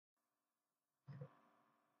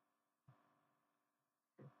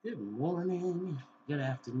Good morning, good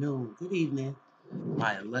afternoon, good evening,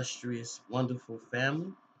 my illustrious, wonderful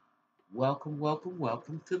family. Welcome, welcome,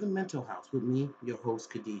 welcome to the Mental House with me, your host,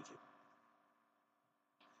 Khadija.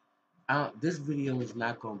 This video is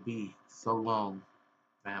not going to be so long,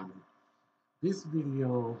 family. This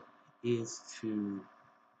video is to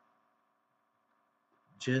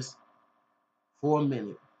just for a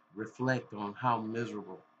minute reflect on how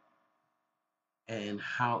miserable and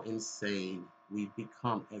how insane we've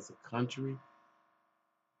become as a country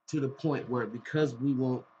to the point where because we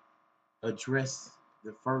won't address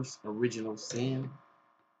the first original sin,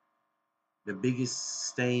 the biggest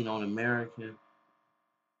stain on America,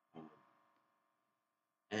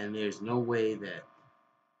 and there's no way that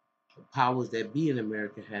the powers that be in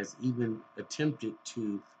America has even attempted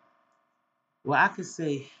to. Well, I could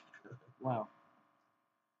say, wow,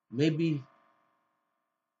 maybe,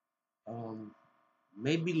 um,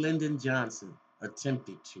 maybe Lyndon Johnson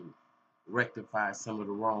attempted to rectify some of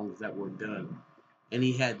the wrongs that were done, and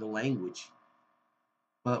he had the language.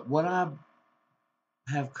 But what I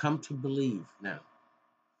have come to believe now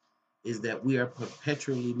is that we are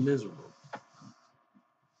perpetually miserable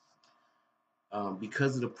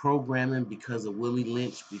because of the programming, because of Willie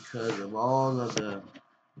Lynch, because of all of the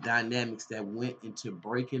dynamics that went into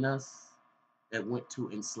breaking us, that went to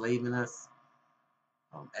enslaving us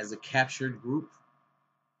as a captured group,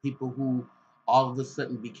 people who all of a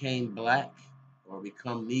sudden became black or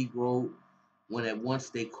become Negro when at once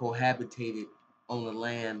they cohabitated on the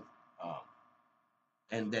land uh,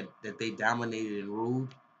 and that they dominated and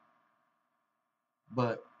ruled.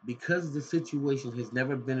 But because the situation has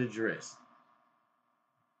never been addressed,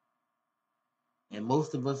 and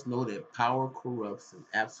most of us know that power corrupts and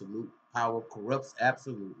absolute power corrupts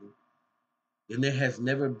absolutely. And there has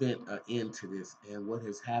never been an end to this. And what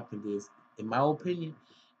has happened is, in my opinion,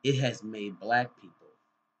 it has made black people,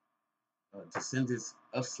 descendants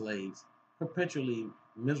of slaves, perpetually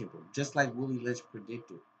miserable, just like Willie Lynch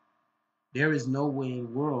predicted. There is no way in the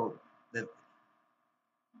world that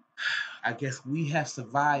I guess we have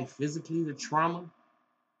survived physically the trauma.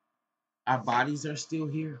 Our bodies are still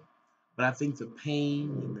here. But I think the pain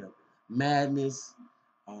and the madness,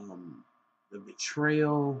 um, the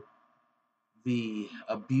betrayal, the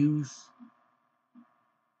abuse,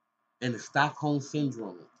 and the Stockholm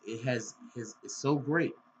syndrome, is so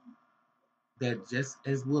great that just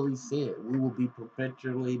as Willie said, we will be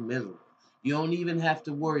perpetually miserable. You don't even have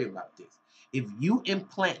to worry about this. If you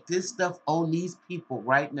implant this stuff on these people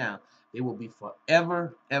right now, they will be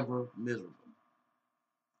forever, ever miserable.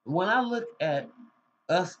 When I look at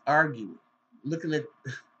us arguing, looking at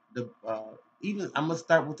the even I'm gonna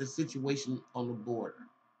start with the situation on the border.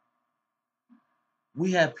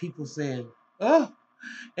 We have people saying, "Oh,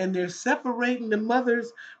 and they're separating the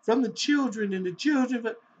mothers from the children, and the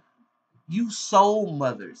children." You sold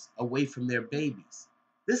mothers away from their babies.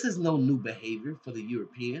 This is no new behavior for the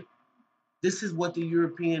European. This is what the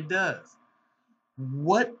European does.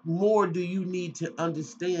 What more do you need to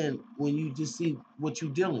understand when you just see what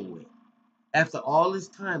you're dealing with? After all this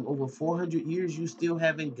time, over 400 years, you still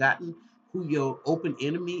haven't gotten who your open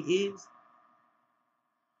enemy is?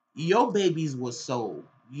 Your babies was sold.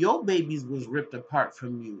 Your babies was ripped apart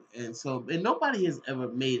from you. And nobody has ever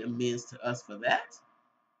made amends to us for that.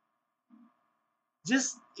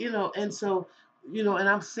 Just, and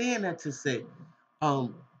I'm saying that to say,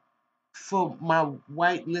 um, for my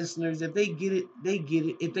white listeners, if they get it, they get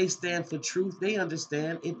it. If they stand for truth, they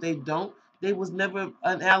understand. If they don't, they was never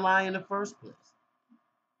an ally in the first place.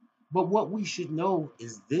 But what we should know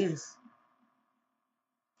is this: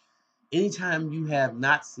 anytime you have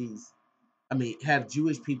Nazis, have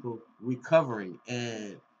Jewish people recovering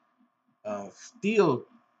and still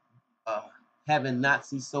uh, having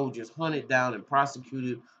Nazi soldiers hunted down and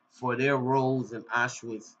prosecuted for their roles in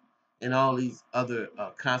Auschwitz and all these other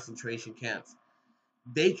concentration camps,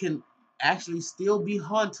 they can actually still be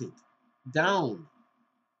hunted down.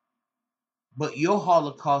 But your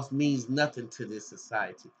Holocaust means nothing to this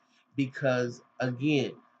society because,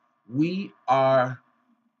 again, we are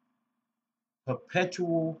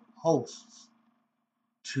perpetual hosts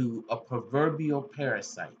to a proverbial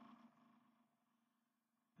parasite.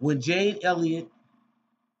 When Jane Elliott,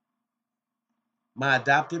 my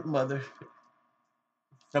adopted mother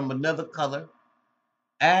from another color,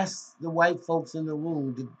 asked the white folks in the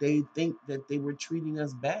room, did they think that they were treating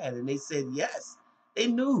us bad? And they said yes. They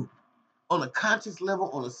knew on a conscious level,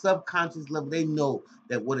 on a subconscious level, they know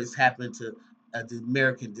that what is happening to the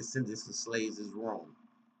American descendants of slaves is wrong.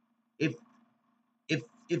 If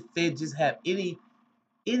if they just have any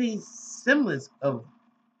semblance of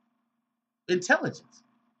intelligence,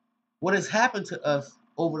 what has happened to us?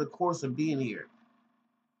 over the course of being here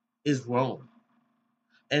is wrong.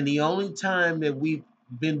 And the only time that we've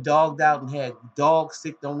been dogged out and had dogs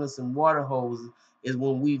sicked on us and water hoses is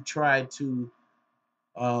when we've tried to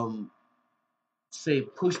um, say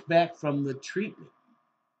push back from the treatment.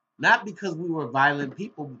 Not because we were violent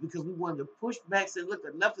people, but because we wanted to push back, say, look,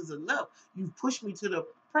 enough is enough. You've pushed me to the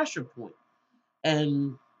pressure point.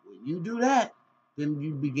 And when you do that, then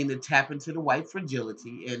you begin to tap into the white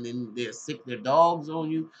fragility, and then they'll sick their dogs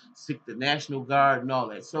on you, sick the National Guard and all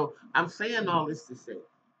that. So I'm saying all this to say,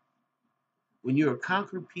 when you're a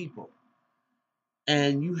conquered people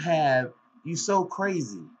and you so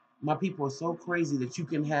crazy, my people are so crazy that you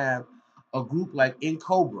can have a group like in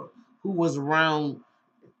COBRA, who was around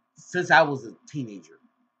since I was a teenager.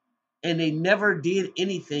 And they never did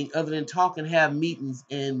anything other than talk and have meetings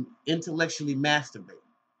and intellectually masturbate.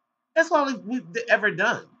 That's all we've ever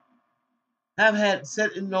done. I've had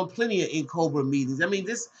plenty of in COBRA meetings. I mean,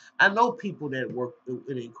 I know people that work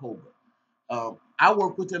in COBRA. I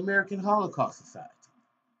work with the American Holocaust Society,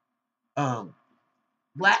 um,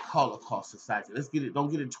 Black Holocaust Society.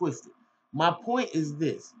 Don't get it twisted. My point is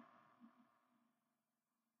this: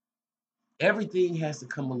 everything has to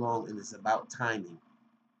come along, and it's about timing.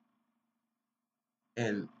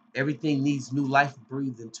 And everything needs new life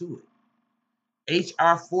breathed into it.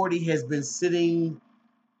 HR 40 has been sitting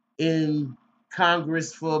in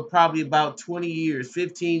Congress for probably about 20 years,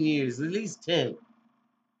 15 years, at least 10.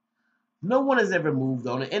 No one has ever moved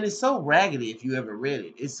on it. And it's so raggedy if you ever read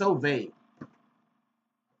it. It's so vague.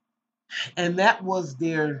 And that was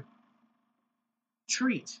their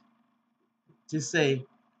treat to say,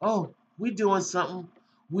 oh, we're doing something.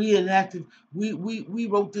 We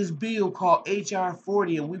wrote this bill called HR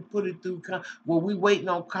 40 and we put it through, we waiting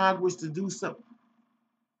on Congress to do something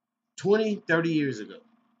 20, 30 years ago.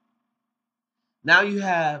 Now you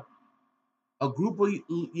have a group of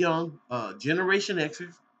young Generation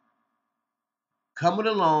Xers coming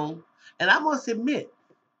along. And I must admit,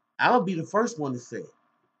 I'm going to be the first one to say,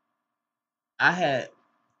 I had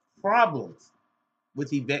problems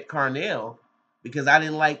with Yvette Carnell because I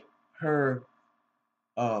didn't like her,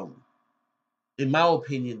 in my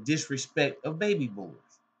opinion, disrespect of baby boomers.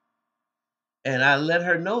 And I let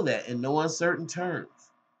her know that in no uncertain terms.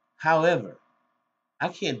 However, I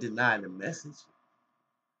can't deny the message.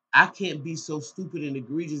 I can't be so stupid and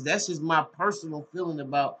egregious. That's just my personal feeling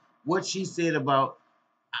about what she said about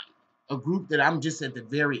a group that I'm just at the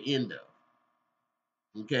very end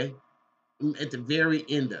of. Okay? I'm at the very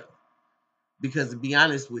end of. Because to be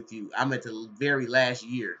honest with you, I'm at the very last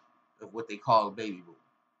year of what they call a baby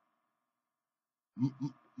boom.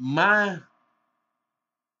 My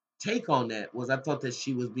take on that was I thought that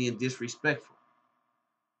she was being disrespectful.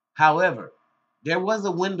 However, there was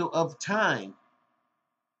a window of time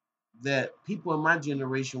that people in my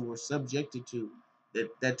generation were subjected to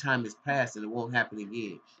that time is past and it won't happen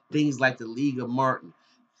again. Things like the League of Martin,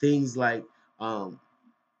 things like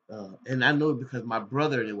and I know because my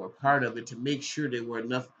brother, they were part of it to make sure there were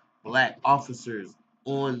enough black officers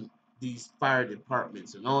on these fire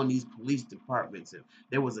departments and on these police departments, and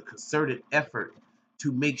there was a concerted effort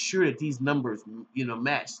to make sure that these numbers,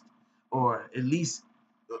 matched or at least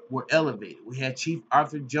were elevated. We had Chief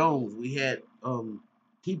Arthur Jones. We had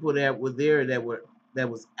people that were there that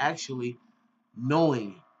was actually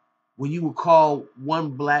knowing when you would call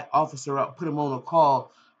one black officer up, put him on a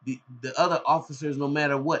call, the other officers, no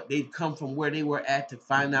matter what, they'd come from where they were at to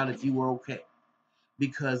find out if you were okay.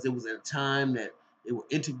 Because it was at a time that they were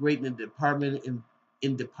integrating the department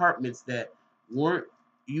in departments that weren't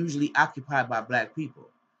usually occupied by black people.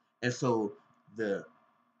 And so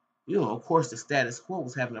of course, the status quo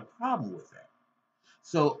was having a problem with that.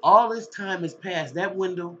 So all this time has passed. That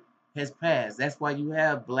window has passed. That's why you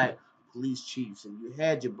have black police chiefs and you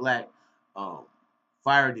had your black um,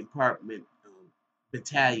 fire department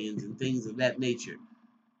battalions and things of that nature.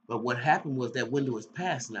 But what happened was that window is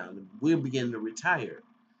past now. We're beginning to retire,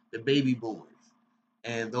 the baby boomers,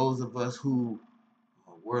 and those of us who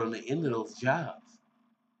were on the end of those jobs.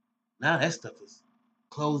 Now that stuff is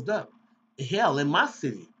closed up. Hell, in my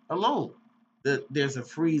city alone, there's a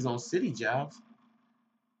freeze on city jobs.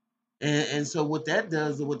 And so what that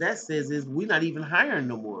does, what that says is we're not even hiring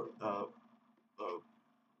no more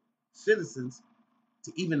citizens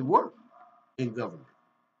to even work in government.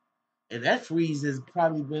 And that freeze has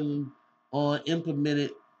probably been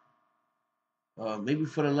implemented maybe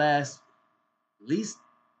for the last at least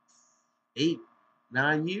 8,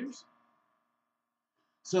 9 years.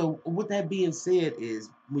 So with that being said, is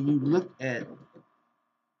when you look at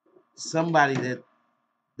somebody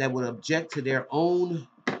that would object to their own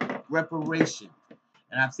reparation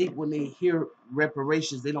And I think when they hear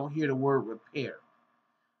reparations, they don't hear the word repair.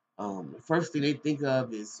 The first thing they think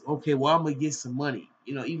of is, okay, well, I'm gonna get some money.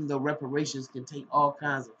 Even though reparations can take all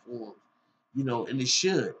kinds of forms, and it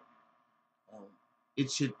should. Um,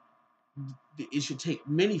 it should it should take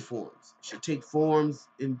many forms. It should take forms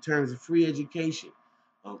in terms of free education.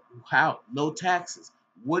 How no taxes.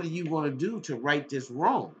 What are you going to do to right this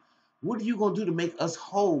wrong? What are you going to do to make us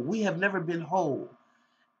whole? We have never been whole.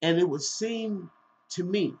 And it would seem to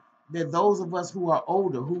me that those of us who are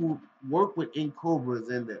older, who work within COBRAs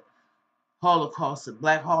and the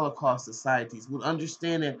Black Holocaust societies, would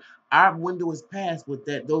understand that our window is past with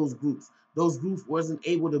those groups. Those groups wasn't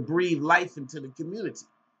able to breathe life into the community.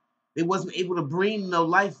 They wasn't able to bring no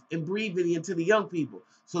life and breathe it into the young people.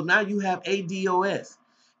 So now you have ADOS.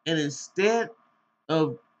 And instead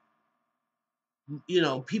of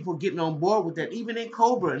people getting on board with that, even in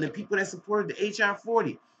COBRA and the people that supported the HR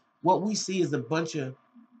 40, what we see is a bunch of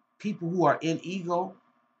people who are in ego.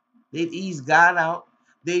 They've eased God out.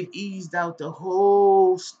 They've eased out the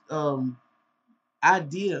whole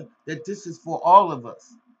idea that this is for all of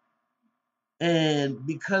us. And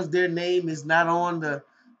because their name is not on the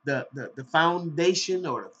foundation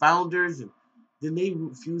or the founders, and then they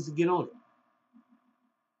refuse to get on it.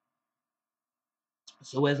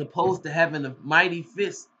 So as opposed to having a mighty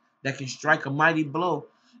fist that can strike a mighty blow,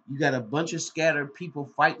 you got a bunch of scattered people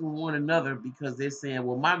fighting one another because they're saying,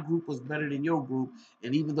 well, my group was better than your group.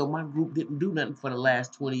 And even though my group didn't do nothing for the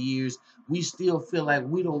last 20 years, we still feel like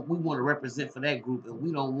we want to represent for that group, and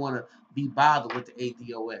we don't want to be bothered with the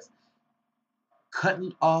ADOS.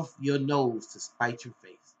 Cutting off your nose to spite your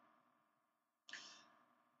face.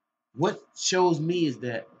 What shows me is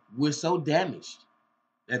that we're so damaged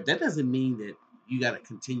that doesn't mean that you got to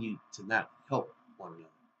continue to not help one another.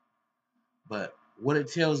 But what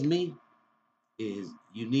it tells me is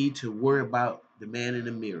you need to worry about the man in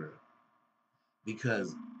the mirror,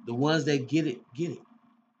 because the ones that get it, get it.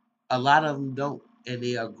 A lot of them don't, and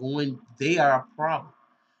they are a problem.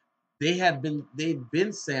 They've been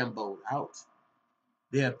samboed out.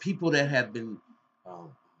 There are people that have been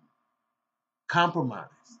um, compromised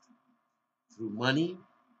through money,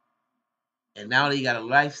 and now they got a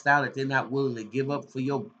lifestyle that they're not willing to give up for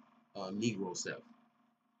your Negro self.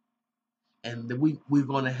 And we're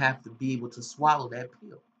going to have to be able to swallow that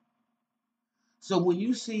pill. So when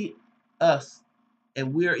you see us,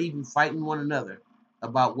 and we're even fighting one another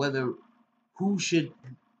about whether who should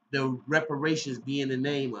the reparations be in the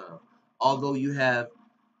name of, although you have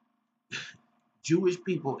Jewish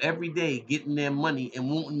people every day getting their money and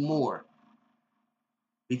wanting more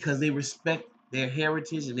because they respect their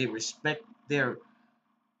heritage and they respect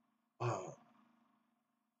uh,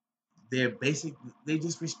 their basic, they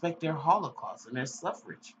just respect their Holocaust and their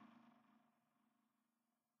suffrage.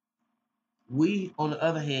 We, on the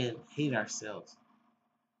other hand, hate ourselves,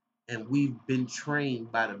 and we've been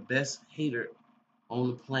trained by the best hater on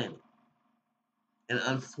the planet. And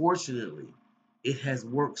unfortunately, it has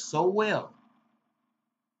worked so well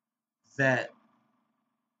that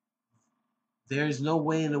there's no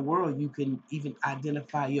way in the world you can even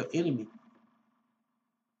identify your enemy.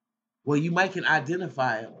 Well, you might can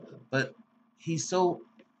identify him, but he's so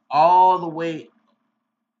all the way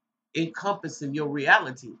encompassing your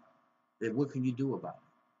reality that what can you do about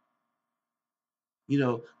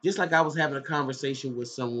it? Just like I was having a conversation with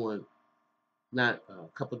someone not a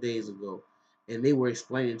couple days ago, and they were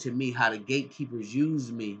explaining to me how the gatekeepers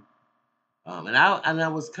use me, and I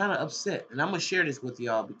was kind of upset, and I'm gonna share this with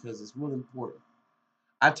y'all because it's really important.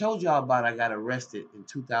 I told y'all about I got arrested in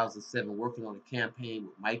 2007 working on a campaign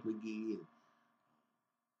with Mike McGee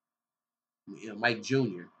and Mike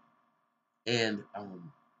Jr. And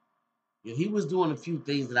he was doing a few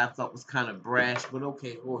things that I thought was kind of brash, but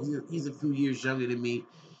okay. Well, he's a few years younger than me,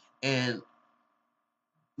 and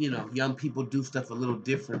young people do stuff a little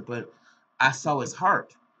different. But I saw his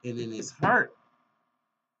heart, and in his heart,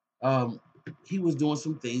 um, he was doing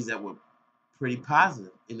some things that were pretty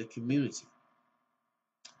positive in the community.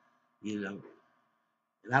 You know,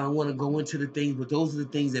 and I don't want to go into the things, but those are the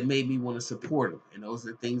things that made me want to support him, and those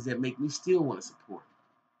are the things that make me still want to support him.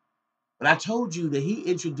 But I told you that he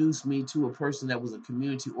introduced me to a person that was a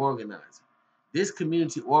community organizer. This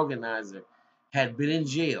community organizer had been in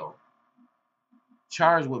jail,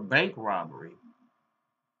 charged with bank robbery.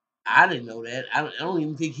 I didn't know that. I don't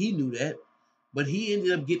even think he knew that. But he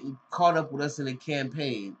ended up getting caught up with us in a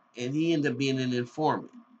campaign, and he ended up being an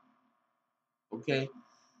informant. Okay?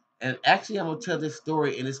 And actually, I'm gonna tell this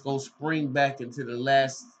story, and it's gonna spring back into the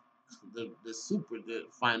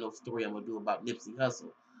final story I'm gonna do about Nipsey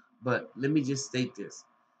Hussle. But let me just state this.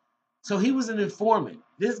 So he was an informant.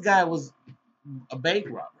 This guy was a bank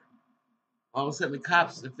robber. All of a sudden, the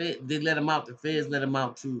cops, they let him out. The feds let him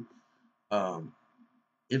out to um,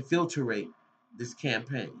 infiltrate this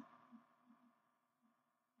campaign.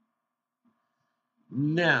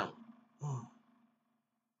 Now,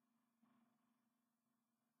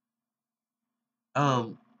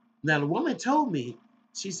 um, now the woman told me,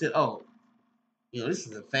 she said, "Oh, this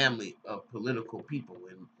is a family of political people,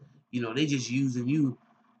 and they just using you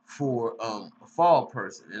for a fall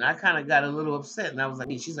person." And I kind of got a little upset, and I was like,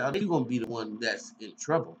 "She said, oh, you're gonna be the one that's in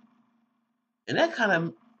trouble," and that kind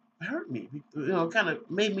of hurt me. Kind of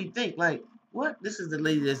made me think, like, what? This is the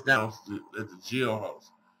lady that's down at the jailhouse,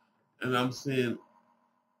 and I'm saying,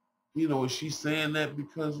 is she saying that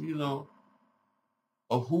because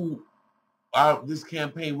of who this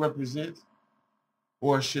campaign represents,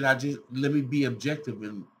 or should I just let me be objective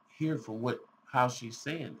and hear from how she's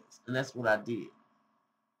saying this? And that's what I did.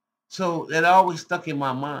 So that always stuck in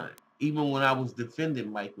my mind, even when I was defending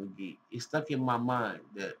Mike McGee. It stuck in my mind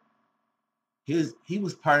that he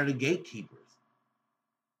was part of the gatekeepers.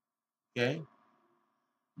 Okay,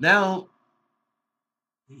 now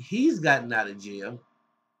he's gotten out of jail,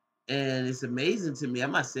 and it's amazing to me.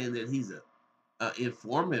 I'm not saying that he's a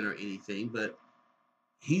informant or anything, but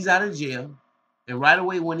he's out of jail, and right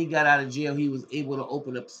away when he got out of jail, he was able to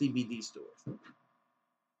open up CBD stores.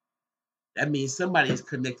 That means somebody is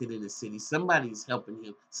connected in the city. Somebody is helping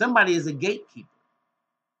him. Somebody is a gatekeeper.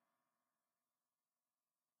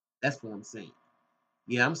 That's what I'm saying.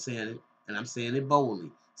 Yeah, I'm saying it, and I'm saying it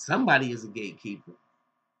boldly. Somebody is a gatekeeper.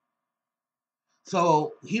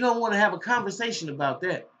 So he don't want to have a conversation about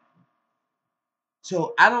that.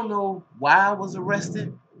 So I don't know why I was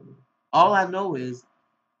arrested. All I know is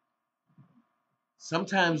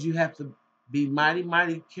sometimes you have to be mighty,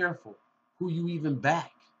 mighty careful who you even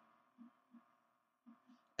back.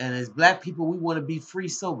 And as black people, we want to be free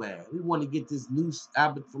so bad. We want to get this noose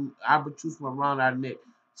arbitrage from around our neck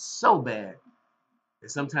so bad that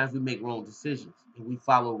sometimes we make wrong decisions and we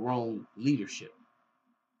follow wrong leadership.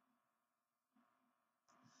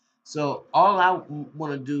 So all I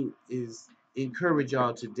want to do is encourage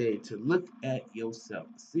y'all today to look at yourself.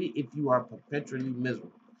 See if you are perpetually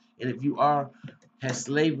miserable. And if you has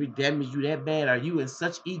slavery damaged you that bad? Are you in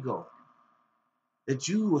such ego that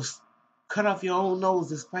you will cut off your own nose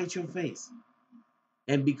to spite your face?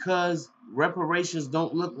 And because reparations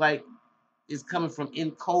don't look like it's coming from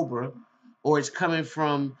in COBRA or it's coming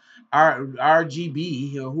from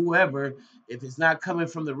RGB or whoever, if it's not coming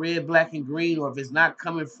from the red, black, and green, or if it's not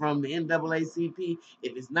coming from the NAACP,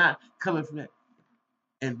 if it's not coming from that,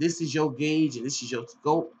 and this is your gauge and this is your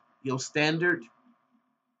scope, your standard,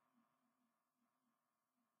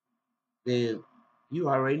 then you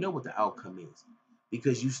already know what the outcome is,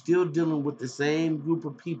 because you're still dealing with the same group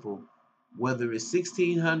of people, whether it's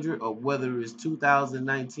 1600 or whether it's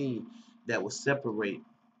 2019, that will separate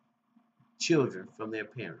children from their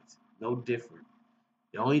parents. No different.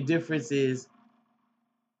 The only difference is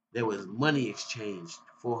there was money exchanged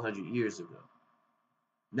 400 years ago.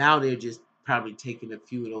 Now they're just probably taking a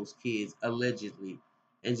few of those kids, allegedly,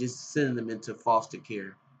 and just sending them into foster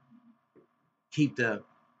care. Keep the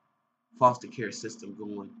foster care system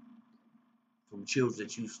going from children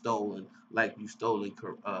that you've stolen, like you stolen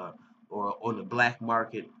or on the black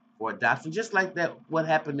market for adoption, just like that. What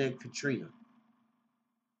happened at Katrina?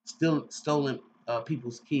 Still stolen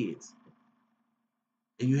people's kids.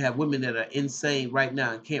 And you have women that are insane right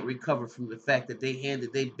now and can't recover from the fact that they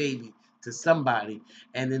handed their baby to somebody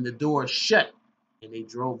and then the door shut and they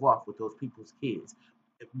drove off with those people's kids.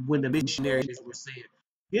 When the missionaries were saying,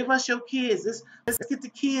 "Give us your kids. Let's get the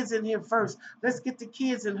kids in here first. Let's get the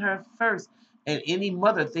kids in her first." And any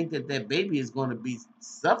mother think that their baby is going to be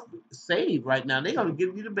saved right now. They're going to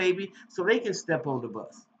give you the baby so they can step on the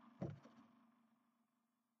bus.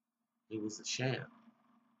 It was a sham.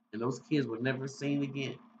 And those kids were never seen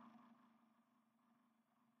again.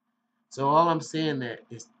 So all I'm saying that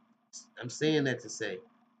to say,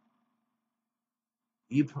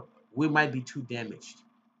 we might be too damaged.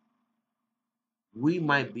 We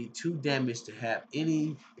might be too damaged to have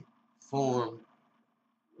any form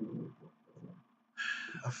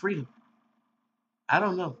of freedom. I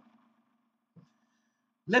don't know.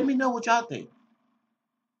 Let me know what y'all think.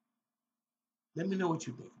 Let me know what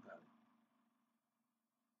you think about it.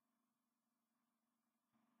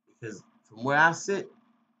 Because from where I sit,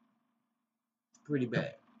 it's pretty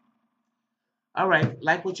bad. All right.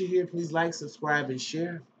 Like what you hear, please like, subscribe, and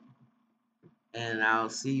share. And I'll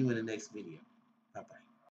see you in the next video.